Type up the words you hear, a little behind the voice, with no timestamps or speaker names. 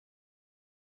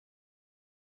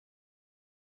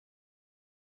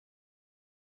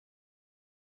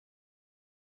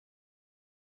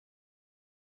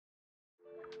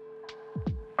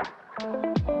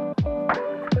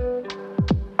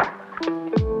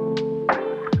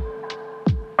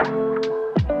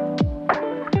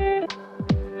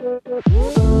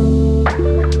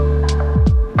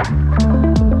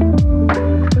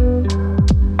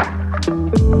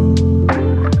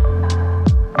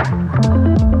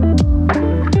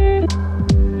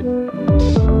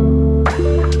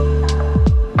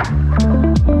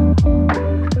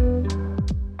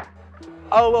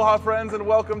Aloha friends, and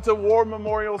welcome to War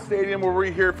Memorial Stadium, where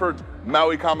we're here for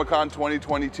Maui Comic Con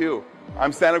 2022.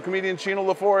 I'm stand-up comedian Chino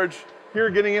LaForge, here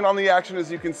getting in on the action. As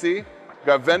you can see, we've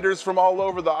got vendors from all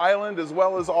over the island as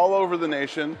well as all over the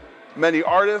nation, many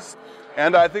artists,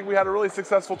 and I think we had a really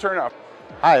successful turnout.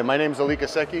 Hi, my name is Alika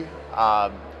Seki,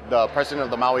 the president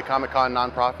of the Maui Comic Con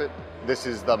nonprofit. This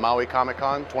is the Maui Comic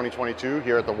Con 2022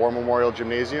 here at the War Memorial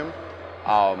Gymnasium.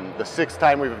 The 6th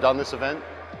time we've done this event.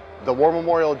 The War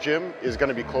Memorial Gym is going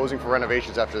to be closing for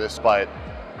renovations after this, but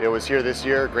it was here this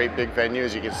year. Great big venue,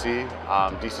 as you can see,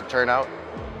 decent turnout,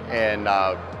 and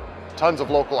tons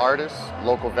of local artists,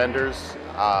 local vendors,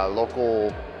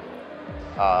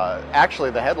 actually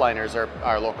the headliners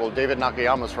are local. David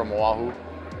Nakayama's from Oahu.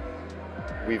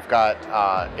 We've got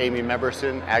Amy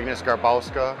Meberson, Agnes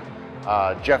Garbowska,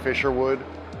 Jeff Isherwood,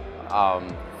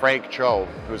 Frank Cho,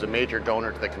 who's a major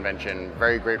donor to the convention.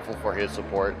 Very grateful for his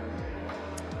support.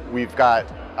 We've got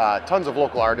tons of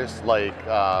local artists like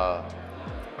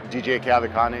DJ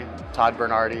Kavikane, Todd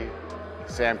Bernardi,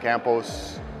 Sam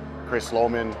Campos, Chris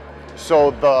Lohman.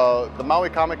 So the Maui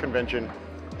Comic Convention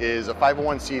is a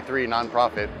 501c3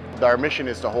 nonprofit. Our mission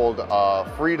is to hold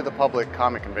a free to the public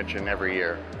comic convention every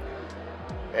year.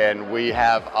 And we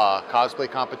have a cosplay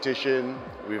competition.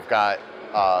 We've got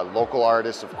local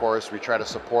artists, of course. We try to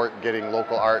support getting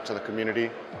local art to the community.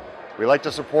 We like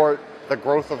to support the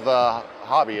growth of the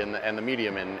hobby and the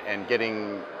medium and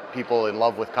getting people in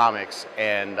love with comics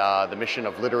and the mission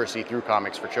of literacy through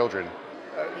comics for children.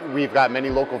 We've got many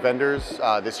local vendors.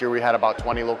 This year we had about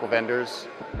 20 local vendors.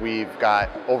 We've got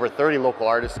over 30 local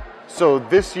artists. So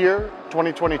this year,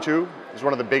 2022, is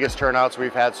one of the biggest turnouts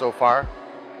we've had so far.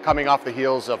 Coming off the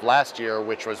heels of last year,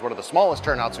 which was one of the smallest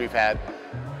turnouts we've had.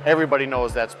 Everybody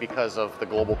knows that's because of the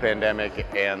global pandemic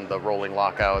and the rolling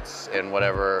lockouts and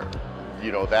whatever.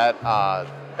 You know, that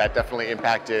definitely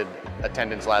impacted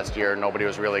attendance last year. Nobody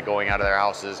was really going out of their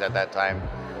houses at that time.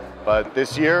 But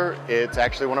this year, it's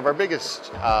actually one of our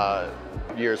biggest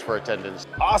years for attendance.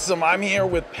 Awesome, I'm here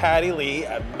with Patty Lee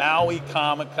at Maui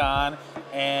Comic Con.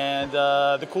 And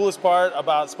the coolest part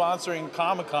about sponsoring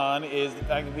Comic Con is the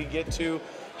fact that we get to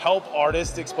help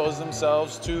artists expose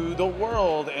themselves to the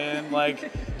world and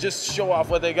like just show off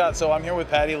what they got. So I'm here with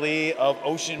Patty Lee of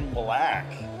Ocean Black.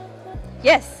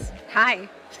 Yes, hi.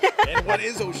 And what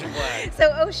is Ocean Black?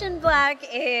 So Ocean Black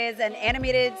is an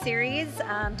animated series,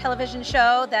 television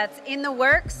show that's in the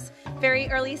works, very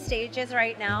early stages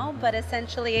right now, but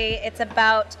essentially it's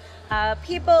about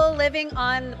people living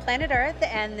on the planet Earth,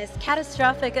 and this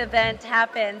catastrophic event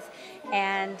happens,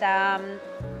 and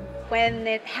when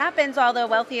it happens, all the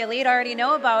wealthy elite already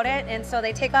know about it, and so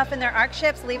they take off in their ark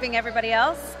ships, leaving everybody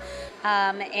else.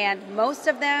 And most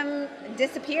of them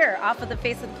disappear off of the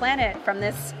face of the planet from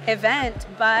this event,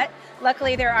 but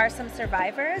luckily there are some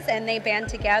survivors, and they band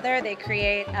together, they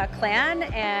create a clan,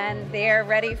 and they're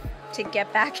ready to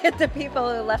get back at the people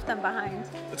who left them behind.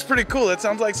 It's pretty cool. It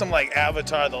sounds like some like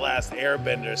Avatar The Last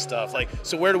Airbender stuff. Like,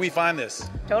 so where do we find this?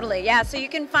 Totally, yeah. So you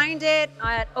can find it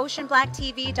at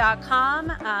oceanblacktv.com,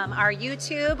 our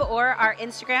YouTube or our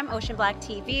Instagram, Ocean Black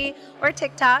TV, or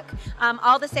TikTok.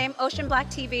 All the same, Ocean Black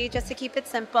TV, just to keep it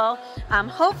simple.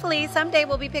 Hopefully someday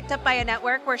we'll be picked up by a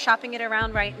network. We're shopping it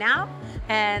around right now,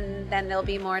 and then there'll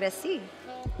be more to see.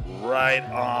 Right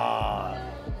on.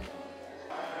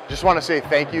 Just want to say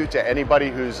thank you to anybody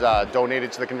who's donated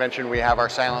to the convention. We have our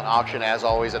silent auction as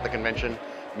always at the convention.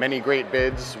 Many great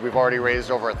bids. We've already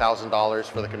raised over $1,000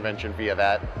 for the convention via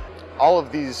that. All of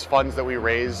these funds that we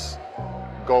raise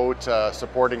go to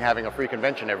supporting having a free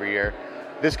convention every year.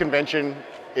 This convention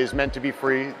is meant to be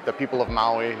free. The people of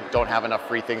Maui don't have enough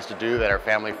free things to do that are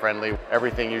family friendly.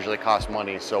 Everything usually costs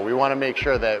money. So we want to make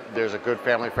sure that there's a good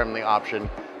family friendly option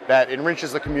that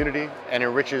enriches the community and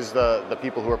enriches the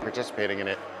people who are participating in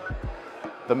it.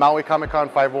 The Maui Comic Con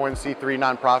 501c3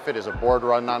 nonprofit is a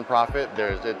board-run nonprofit.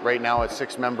 Right now it's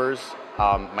 6 members.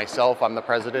 Myself, I'm the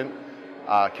president.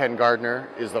 Ken Gardner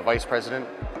is the vice president.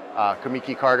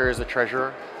 Kamiki Carter is the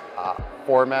treasurer.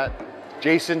 Format.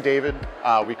 Jason David,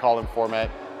 we call him Format,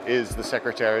 is the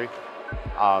secretary.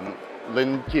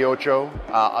 Lynn Kiocho,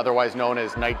 otherwise known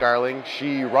as Night Darling,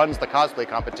 she runs the cosplay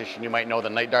competition. You might know the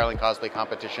Night Darling Cosplay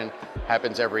Competition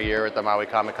happens every year at the Maui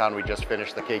Comic Con. We just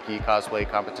finished the Keiki cosplay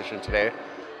competition today.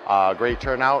 Great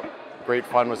turnout, great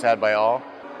fun was had by all.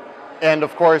 And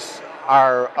of course,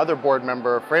 our other board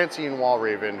member, Francine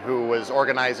Walraven, who was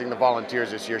organizing the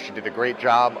volunteers this year, she did a great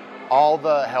job. All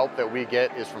the help that we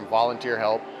get is from volunteer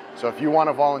help. So if you want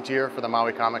to volunteer for the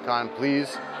Maui Comic Con,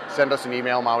 please send us an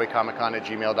email,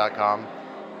 mauicomiccon@gmail.com.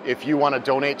 If you want to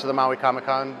donate to the Maui Comic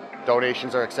Con,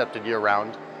 donations are accepted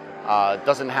year-round. It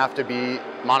doesn't have to be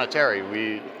monetary.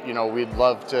 We'd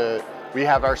love to. We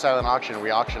have our silent auction.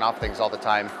 We auction off things all the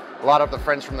time. A lot of the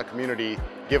friends from the community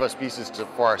give us pieces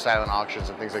for our silent auctions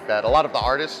and things like that. A lot of the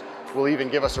artists will even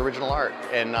give us original art,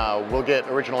 and we'll get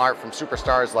original art from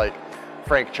superstars like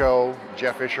Frank Cho,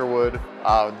 Jeff Isherwood.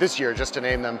 This year, just to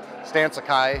name them, Stan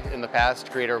Sakai in the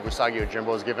past, creator of Usagi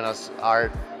Yojimbo, has given us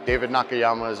art. David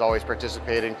Nakayama is always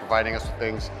participating, providing us with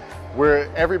things.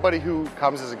 Everybody who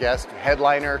comes as a guest,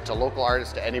 headliner to local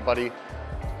artists to anybody,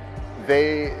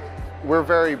 we're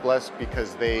very blessed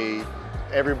because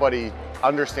everybody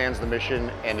understands the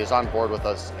mission and is on board with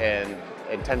us and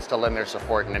tends to lend their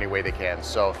support in any way they can.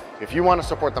 So if you want to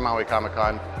support the Maui Comic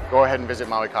Con, go ahead and visit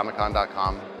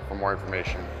mauicomiccon.com for more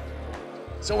information.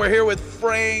 So we're here with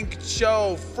Frank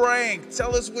Cho. Frank,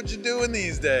 tell us what you're doing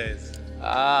these days.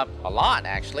 A lot,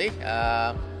 actually.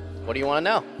 What do you want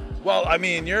to know? Well, I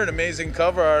mean, you're an amazing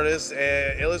cover artist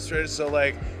and illustrator, so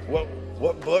like,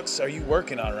 what books are you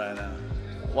working on right now?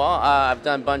 Well, I've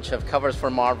done a bunch of covers for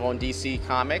Marvel and DC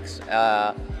Comics,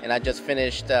 and I just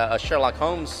finished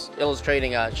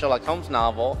illustrating a Sherlock Holmes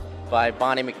novel by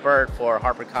Bonnie McBird for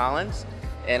HarperCollins,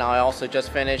 and I also just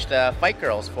finished Fight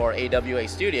Girls for AWA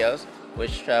Studios,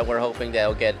 which we're hoping that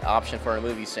will get option for a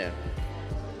movie soon.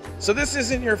 So this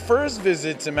isn't your first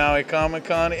visit to Maui Comic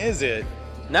Con, is it?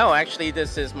 No, actually,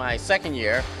 this is my second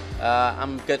year.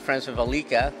 I'm good friends with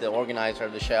Alika, the organizer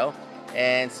of the show,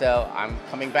 and so I'm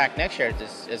coming back next year.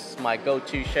 This is my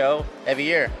go-to show every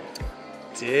year.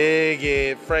 Dig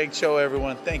it. Frank Cho,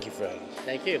 everyone. Thank you, Frank.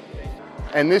 Thank you.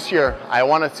 And this year, I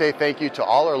want to say thank you to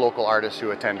all our local artists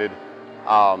who attended.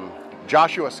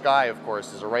 Joshua Sky, of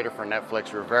course, is a writer for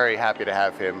Netflix. We're very happy to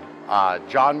have him.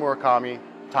 John Murakami,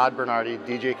 Todd Bernardi,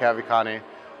 DJ Cavikane,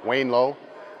 Wayne Lowe.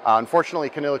 Unfortunately,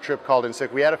 Canilla Tripp called in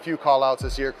sick. We had a few call-outs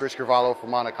this year. Chris Carvalho from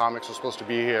Mana Comics was supposed to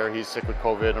be here. He's sick with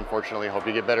COVID, unfortunately. Hope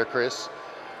you get better, Chris.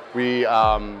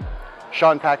 Sean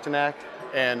Paktanak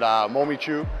and Momi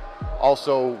Chu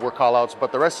also were call-outs,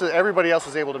 but everybody else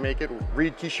was able to make it.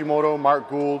 Reed Kishimoto, Mark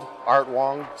Gould, Art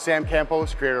Wong, Sam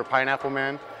Campos, creator of Pineapple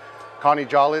Man, Connie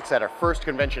Jolitz at our first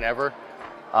convention ever,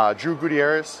 Drew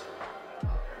Gutierrez,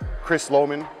 Chris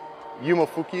Lohman, Yuma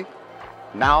Fuki,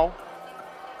 Now,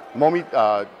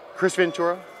 Chris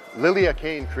Ventura, Lilia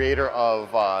Kane, creator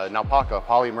of Naupaka,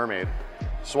 Polly Mermaid,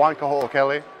 Swan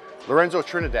Kaho'okele, Lorenzo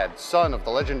Trinidad, son of the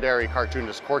legendary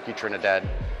cartoonist Corky Trinidad,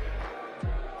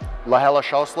 Lahela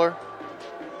Schausler,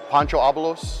 Pancho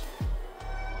Abalos,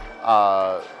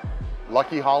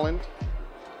 Lucky Holland,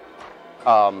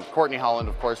 Courtney Holland,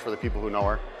 of course, for the people who know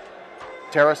her,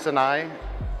 Tara Sanai,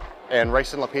 and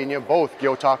Raisen LaPena, both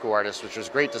Gyotaku artists, which was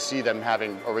great to see them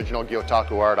having original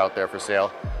Gyotaku art out there for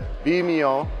sale. B.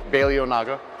 Mio, Bailey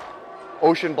Onaga,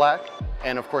 Ocean Black,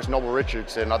 and of course Noble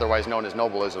Richardson, otherwise known as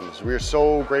Nobelisms. We are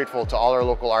so grateful to all our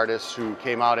local artists who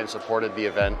came out and supported the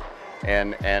event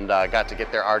and got to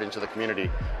get their art into the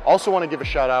community. Also want to give a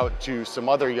shout out to some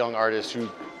other young artists who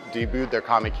debuted their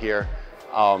comic here.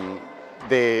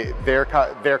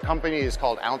 Their company is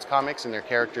called Ounce Comics and their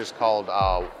character is called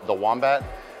The Wombat.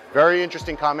 Very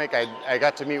interesting comic. I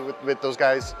got to meet with those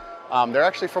guys. They're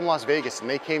actually from Las Vegas and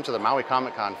they came to the Maui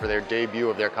Comic Con for their debut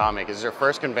of their comic. It's their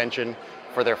first convention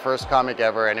for their first comic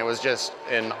ever, and it was just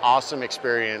an awesome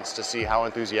experience to see how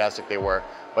enthusiastic they were.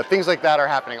 But things like that are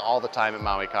happening all the time at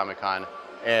Maui Comic Con,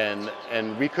 and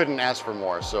we couldn't ask for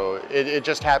more. So it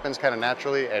just happens kind of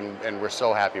naturally, and we're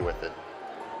so happy with it.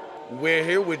 We're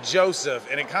here with Joseph,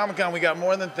 and at Comic Con we got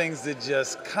more than things than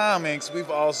just comics.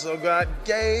 We've also got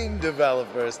game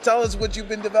developers. Tell us what you've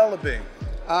been developing.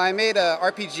 I made a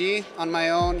RPG on my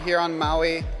own here on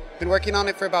Maui. Been working on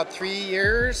it for about 3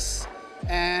 years,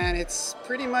 and it's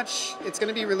going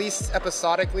to be released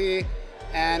episodically,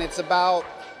 and it's about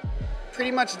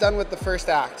pretty much done with the first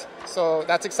act. So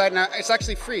that's exciting. It's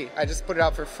actually free. I just put it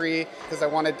out for free because I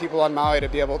wanted people on Maui to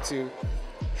be able to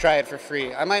try it for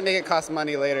free. I might make it cost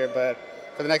money later, but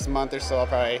for the next month or so, I'll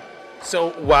probably...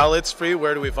 So while it's free,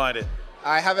 where do we find it?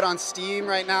 I have it on Steam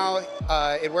right now.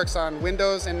 It works on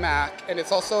Windows and Mac, and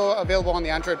it's also available on the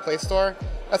Android Play Store.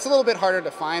 That's a little bit harder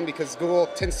to find because Google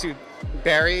tends to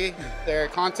bury their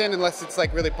content unless it's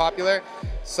like really popular.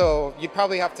 So you'd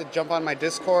probably have to jump on my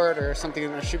Discord or something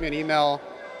or shoot me an email,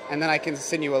 and then I can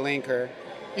send you a link. Or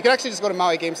you could actually just go to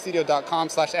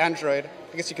mauigamestudio.com/Android.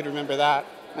 I guess you could remember that.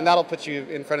 and that'll put you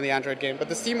in front of the Android game. But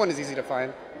the Steam one is easy to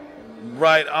find.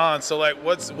 Right on. So like,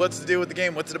 what's the deal with the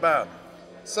game? What's it about?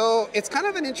 So it's kind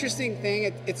of an interesting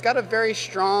thing. It's got a very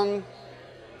strong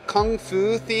kung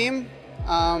fu theme.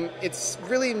 It's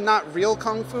really not real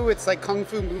kung fu. It's like kung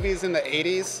fu movies in the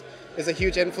 80s is a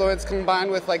huge influence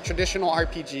combined with like traditional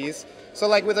RPGs. So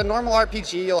like with a normal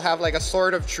RPG, you'll have like a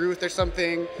sword of truth or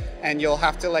something, and you'll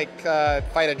have to like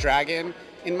fight a dragon.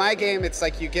 In my game, it's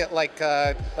like you get like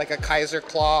a Kaiser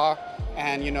Claw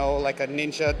and, you know, like a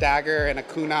ninja dagger and a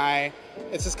kunai.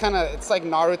 It's just kind of, it's like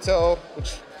Naruto,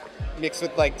 which mixed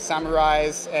with like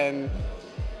samurais and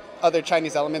other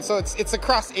Chinese elements. So it's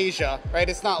across Asia, right?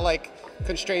 It's not like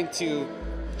constrained to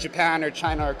Japan or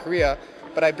China or Korea,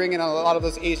 but I bring in a lot of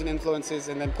those Asian influences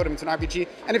and then put them into an RPG.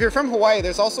 And if you're from Hawaii,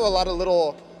 there's also a lot of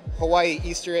little Hawaii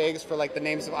Easter eggs for like the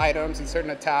names of items and certain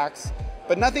attacks,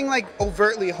 but nothing like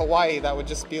overtly Hawaii that would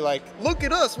just be like, look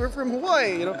at us, we're from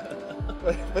Hawaii, you know?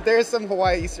 but there is some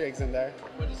Hawaii Easter eggs in there.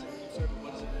 What is it?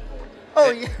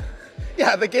 Oh, yeah.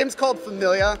 Yeah, the game's called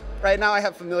Familia. Right now I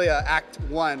have Familia Act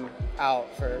 1 out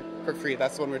for free.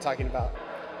 That's the one we're talking about.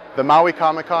 The Maui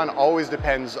Comic Con always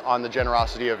depends on the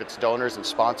generosity of its donors and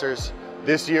sponsors.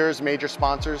 This year's major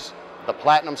sponsors, the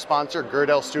platinum sponsor,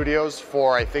 Girdell Studios,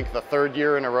 for I think the 3rd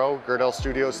year in a row. Girdell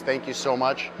Studios, thank you so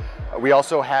much. We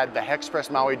also had the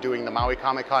Hexpress Maui doing the Maui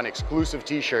Comic Con exclusive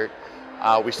t-shirt.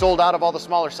 We sold out of all the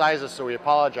smaller sizes, so we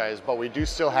apologize, but we do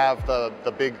still have the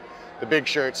big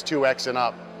shirts, 2X and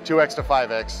up, 2X to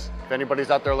 5X. If anybody's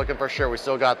out there looking for a shirt, we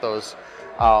still got those.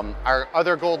 Our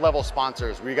other gold level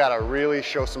sponsors, we gotta really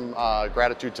show some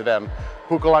gratitude to them.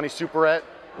 Pukalani Superette,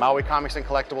 Maui Comics and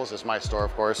Collectibles is my store,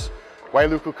 of course.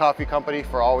 Wailuku Coffee Company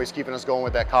for always keeping us going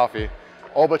with that coffee.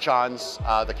 Oba-chan's,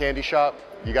 the candy shop,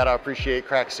 you gotta appreciate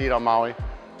Crack Seed on Maui.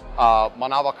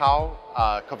 Manawa Kao,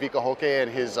 Kawika Hoke and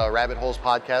his Rabbit Holes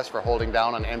podcast for holding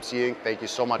down on MCing. Thank you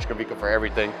so much, Kawika, for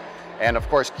everything. And of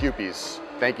course, Cupies.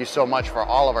 Thank you so much for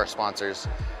all of our sponsors.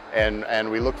 And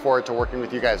we look forward to working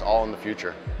with you guys all in the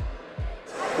future.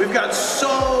 We've got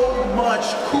so much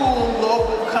cool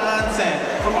local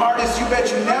content from artists you bet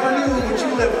you never knew, but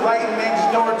you live right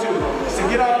next door to. So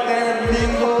get out there and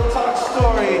mingle, talk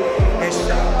story, and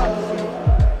shop.